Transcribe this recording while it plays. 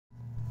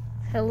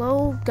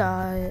Hello,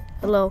 guy.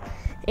 Hello,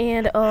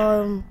 and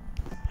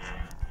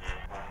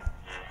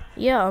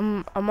yeah,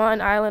 I'm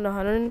on island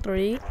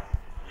 103.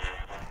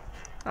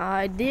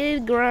 I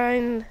did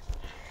grind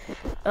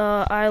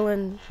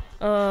island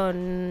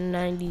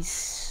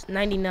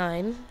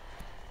 99,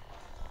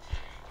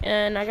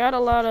 and I got a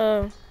lot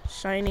of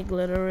shiny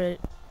glitter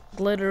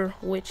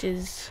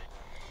witches,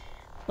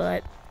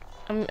 but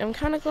I'm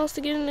kind of close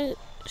to getting the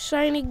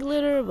shiny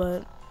glitter,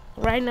 but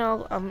right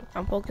now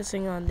I'm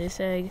focusing on this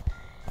egg.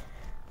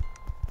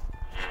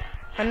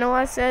 I know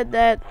I said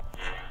that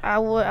I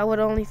would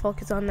only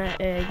focus on that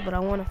egg, but I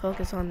want to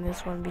focus on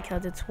this one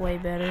because it's way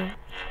better.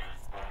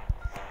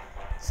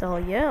 So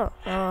yeah,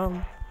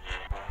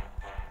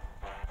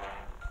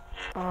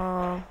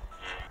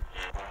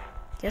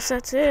 guess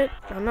that's it.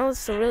 I know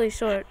it's a really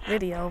short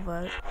video,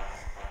 but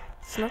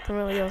it's nothing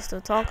really else to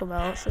talk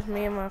about. It's just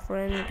me and my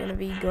friend gonna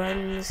be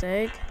grinding this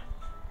egg.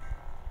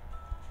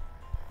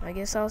 I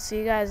guess I'll see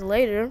you guys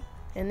later,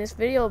 and this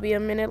video will be a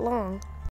minute long.